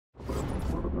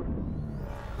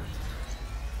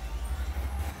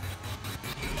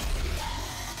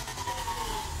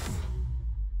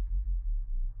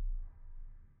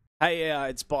Hey,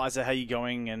 it's Bizer. How you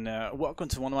going? And welcome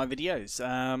to one of my videos.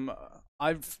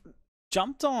 I've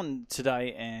jumped on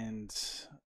today, and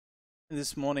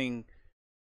this morning,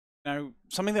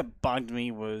 something that bugged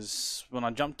me was when I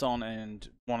jumped on and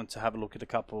wanted to have a look at a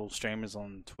couple streamers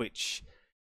on Twitch.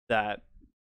 That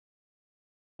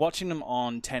watching them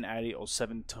on 1080 or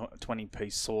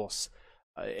 720p source,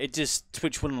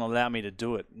 Twitch wouldn't allow me to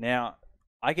do it. Now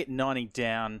I get 90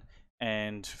 down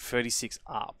and 36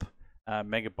 up.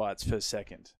 Megabytes per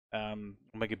second,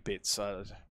 megabits,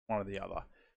 one or the other.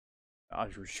 I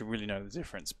should really know the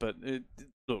difference, but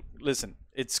look, listen,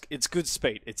 it's good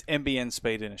speed. It's NBN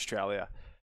speed in Australia.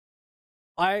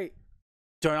 I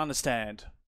don't understand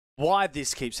why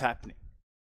this keeps happening.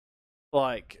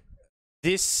 Like,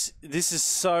 this is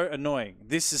so annoying.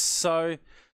 This is so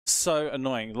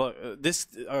annoying. Look,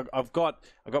 I've got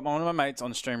one of my mates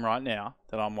on stream right now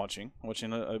that I'm watching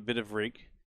a bit of Rig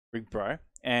Bro.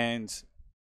 And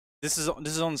this is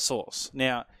on source.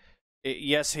 Now,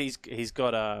 yes, he's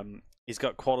got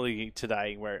quality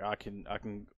today where I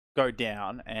can go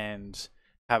down and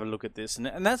have a look at this,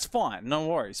 and that's fine, no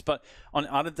worries. But on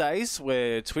other days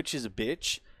where Twitch is a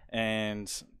bitch,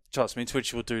 and trust me,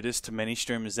 Twitch will do this to many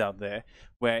streamers out there,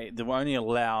 where they will only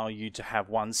allow you to have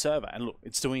one server, and look,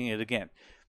 it's doing it again.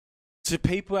 To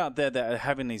people out there that are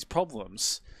having these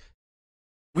problems,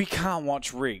 we can't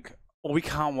watch Rig. Or we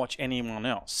can't watch anyone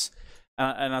else.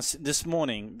 This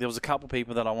morning, there was a couple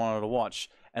people that I wanted to watch,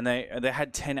 and they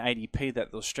had 1080p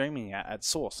that they were streaming at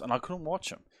source, and I couldn't watch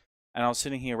them. And I was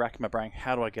sitting here racking my brain,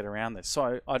 how do I get around this?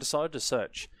 So I decided to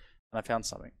search, and I found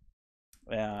something.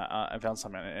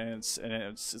 And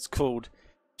it's called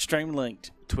StreamLink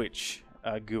Twitch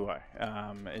Guo.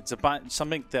 It's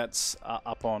something that's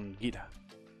up on GitHub.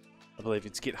 I believe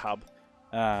it's GitHub,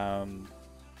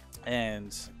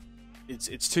 and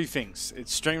it's two things.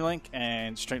 It's StreamLink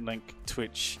and StreamLink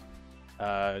Twitch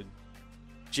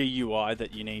GUI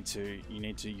that you need to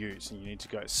use, and you need to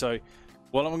go. So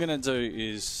what I'm going to do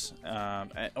is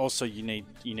also you need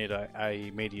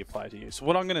a media player to use. So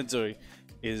what I'm going to do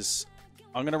is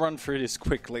I'm going to run through this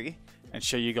quickly and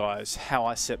show you guys how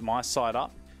I set my site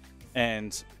up,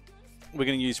 and we're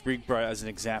going to use RigBro as an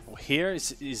example. Here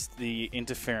is the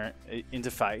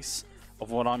interface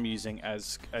of what I'm using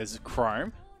as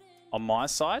Chrome on my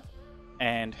side,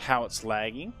 and how it's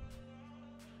lagging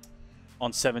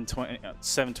on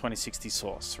 720/60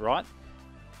 source, right?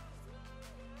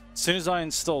 As soon as I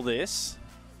install this,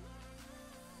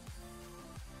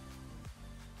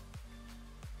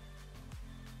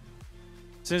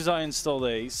 these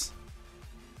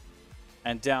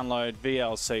and download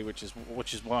VLC, which is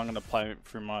what I'm going to play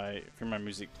through my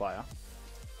music player.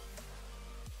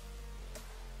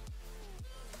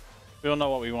 We all know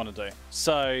what we want to do.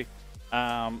 So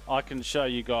I can show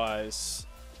you guys.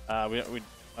 I don't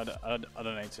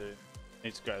need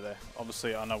to go there.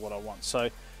 Obviously, I know what I want. So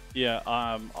yeah,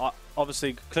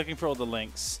 obviously clicking for all the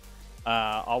links.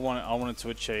 I wanted to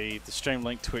achieve the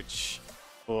StreamLink Twitch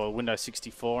for Windows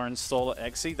 64 installer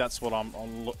exe. That's what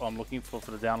I'm looking for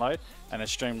the download, and a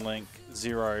StreamLink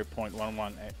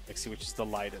 0.11 exe, which is the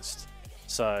latest.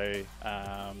 So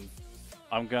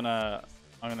I'm gonna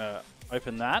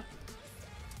open that.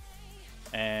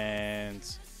 And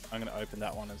I'm going to open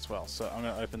that one as well. So I'm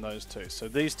going to open those two. So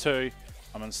these two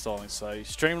I'm installing. So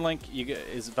StreamLink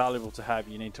is valuable to have.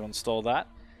 You need to install that.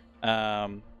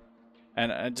 And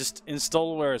just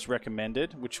install where it's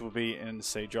recommended, which will be in the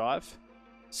C drive.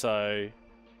 So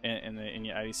in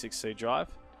your 86 C drive.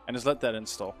 And just let that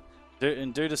install.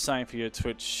 Do the same for your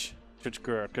Twitch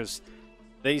Guru, because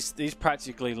these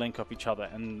practically link off each other.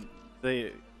 And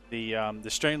the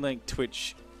StreamLink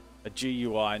Twitch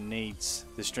GUI needs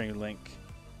the StreamLink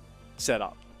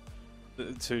setup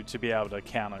to be able to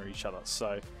counter each other.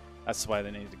 So that's the way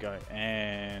they need to go.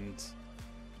 And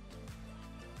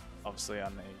obviously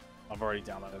I've already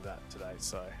downloaded that today,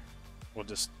 so we'll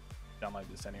just download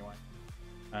this anyway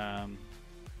and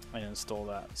install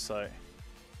that. So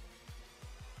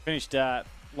finish that,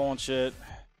 launch it,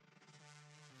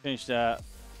 finish that,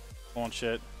 launch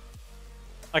it.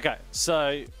 Okay,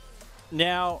 so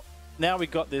now we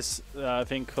got this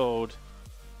thing called,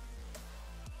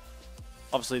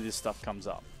 obviously this stuff comes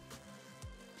up.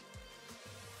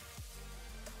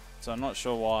 So I'm not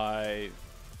sure why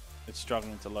it's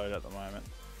struggling to load at the moment.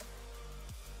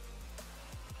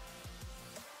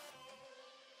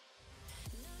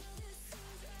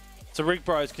 So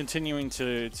RigBro is continuing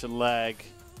to lag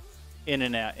in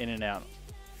and out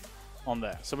on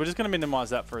there. So we're just going to minimize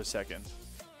that for a second.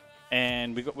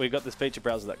 And we got this feature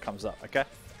browser that comes up, okay?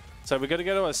 So we're going to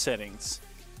go to our settings,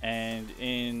 and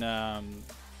in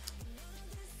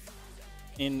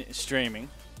streaming,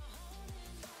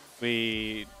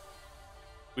 we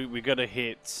got to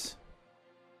hit,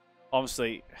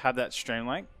 obviously have that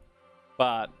StreamLink,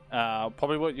 but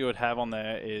probably what you would have on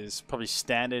there is probably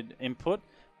standard input.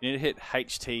 You need to hit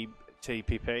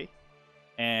HTTP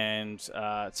and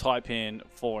type in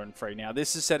 4 and 3. Now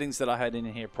this is settings that I had in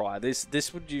here prior.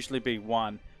 This would usually be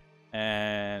 1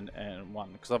 and 1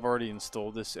 because I've already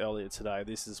installed this earlier today.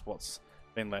 This is what's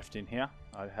been left in here.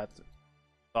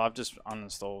 I've just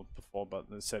uninstalled before, but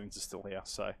the settings are still here.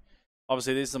 So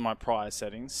obviously these are my prior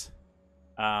settings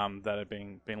that are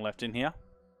being left in here.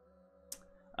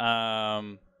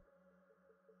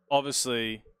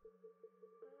 Obviously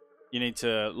you need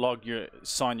to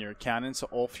sign your account in, so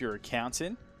auth your account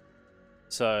in.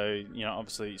 So, you know,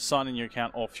 obviously sign in your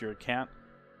account, auth your account.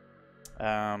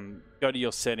 Go to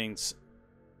your settings,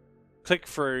 click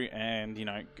through, and you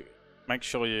know, make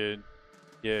sure you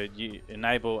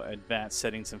enable advanced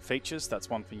settings and features. That's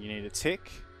one thing you need to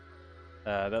tick.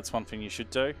 That's one thing you should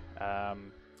do.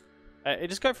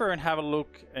 Just go through and have a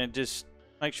look and just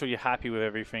make sure you're happy with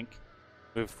everything.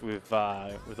 With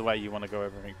the way you want to go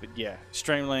everything, but yeah,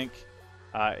 StreamLink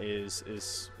is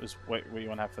what you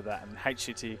want to have for that, and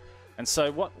HTTP. And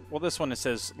so what this one, it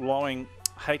says lowering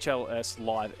HLS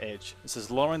live edge. It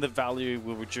says lowering the value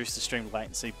will reduce the stream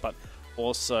latency, but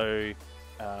also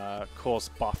cause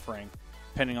buffering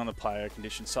depending on the player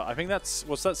condition. So I think that's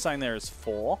what's that saying there is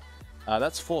 4.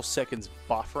 That's 4 seconds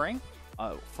buffering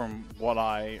from what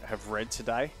I have read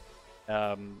today.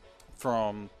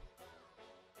 From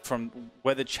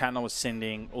where the channel is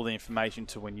sending all the information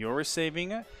to when you're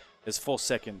receiving it, there's 4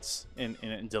 seconds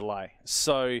in delay.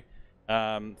 So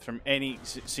so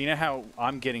you know how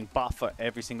I'm getting buffer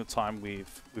every single time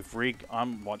with rig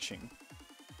I'm watching.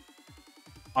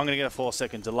 I'm gonna get a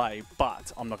 4-second delay,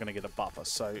 but I'm not gonna get a buffer.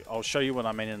 So I'll show you what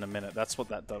I mean in a minute. That's what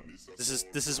that does.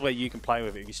 This is where you can play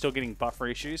with it. If you're still getting buffer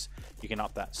issues, you can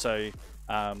up that. So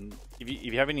if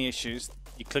you have any issues,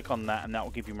 you click on that, and that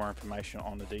will give you more information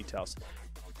on the details.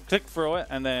 Click through it,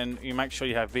 and then you make sure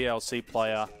you have VLC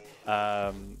player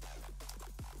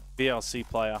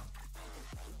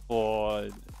for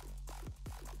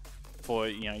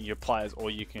you know, your players, or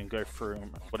you can go through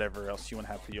whatever else you want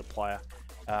to have for your player,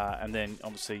 and then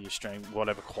obviously you stream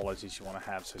whatever qualities you want to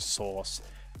have. So source,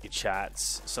 your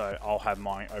chats. So I'll have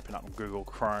mine open up on Google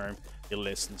Chrome, your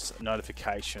lists,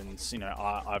 notifications. You know,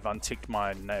 I've unticked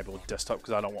my enabled desktop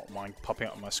because I don't want mine popping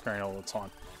up on my screen all the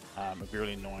time. It'd be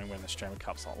really annoying when the streamer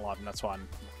cup's not live, and that's why I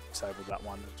disabled that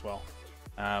one as well.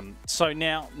 So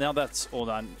now that's all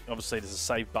done. Obviously there's a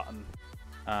save button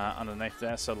underneath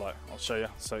there, so like I'll show you.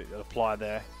 So apply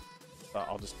there, but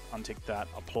I'll just untick that,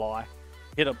 apply,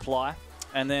 hit apply,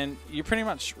 and then you're pretty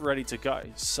much ready to go.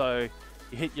 So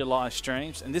you hit your live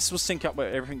streams, and this will sync up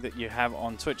with everything that you have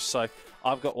on Twitch. So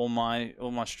I've got all my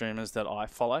streamers that I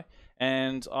follow,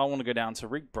 and I want to go down to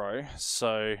Rigbro,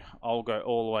 so I'll go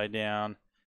all the way down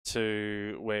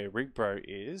to where Rigbro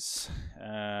is.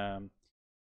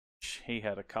 He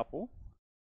had a couple.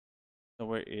 So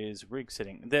where is Rig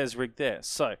sitting? There's Rig there.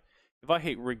 So if I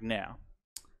hit Rig now,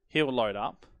 he'll load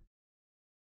up.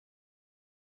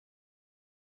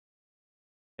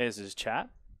 Here's his chat.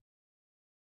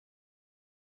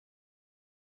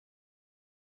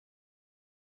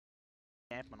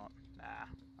 Camp or not? Nah,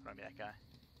 I don't be that guy.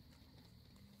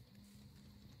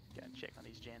 Go and check on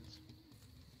these gens.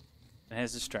 And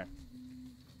here's the stream.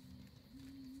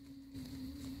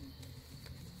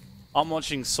 I'm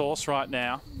watching Source right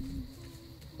now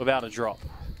without a drop.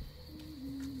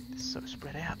 It's so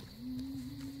spread out.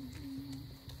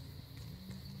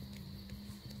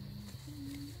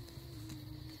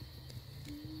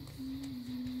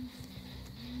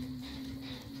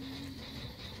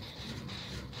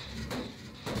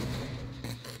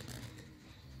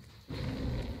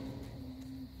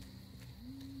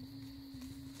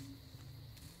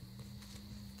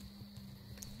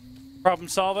 Problem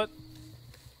solve it?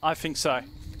 I think so.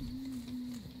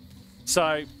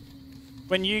 So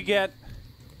when you get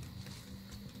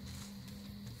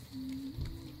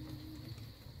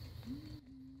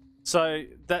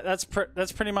that's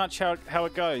pretty much how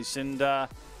it goes, and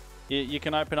you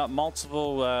can open up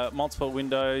multiple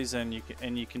windows, and you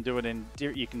can do it in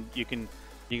you can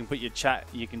put your chat,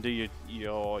 you can do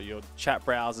your chat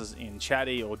browsers in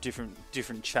Chatty or different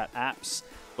chat apps,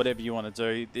 whatever you want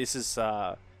to do. This is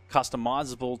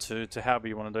customizable to however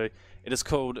you want to do. It is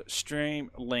called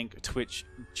StreamLink Twitch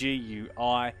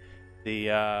GUI.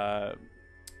 The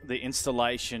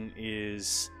installation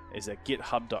is at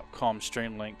github.com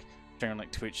StreamLink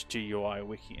Twitch GUI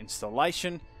wiki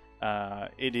installation.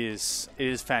 It is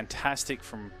fantastic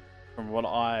from what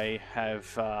I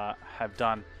have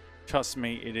done. Trust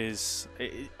me, it is.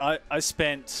 I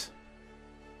spent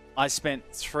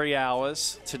 3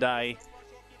 hours today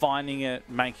finding it,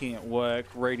 making it work,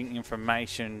 reading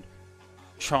information,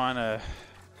 trying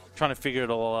to figure it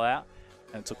all out,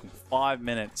 and it took me 5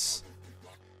 minutes.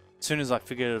 As soon as I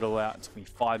figured it all out, it took me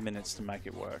 5 minutes to make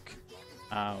it work.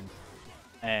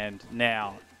 And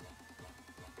now,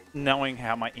 knowing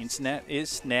how my internet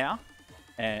is now,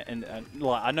 and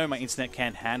like, I know my internet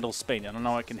can handle speed, and I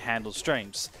know it can handle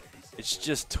streams. It's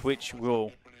just Twitch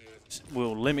will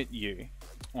limit you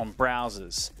on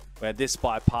browsers where this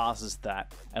bypasses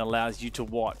that and allows you to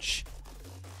watch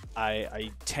a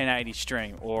 1080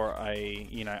 stream or a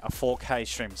 4K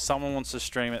stream. Someone wants to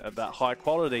stream it at that high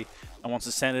quality and wants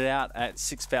to send it out at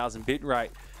 6,000 bit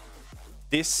rate.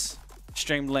 This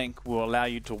StreamLink will allow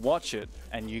you to watch it,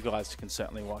 and you guys can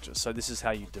certainly watch it. So this is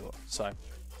how you do it. So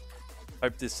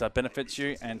hope this benefits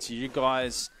you, and to you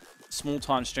guys,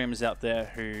 small-time streamers out there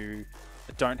who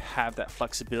don't have that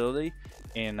flexibility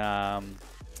in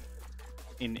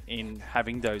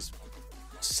having those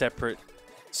separate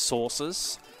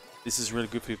sources. This is really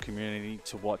good for your community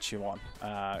to watch you on.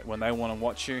 When they want to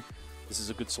watch you, this is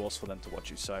a good source for them to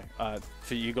watch you. So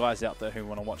for you guys out there who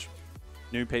want to watch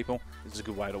new people, this is a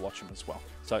good way to watch them as well.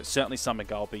 So certainly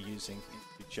something I'll be using in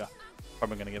the future.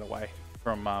 Probably going to get away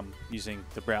from using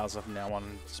the browser from now on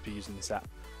and just be using this app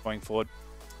going forward.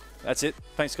 That's it.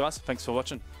 Thanks guys. Thanks for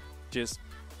watching. Cheers.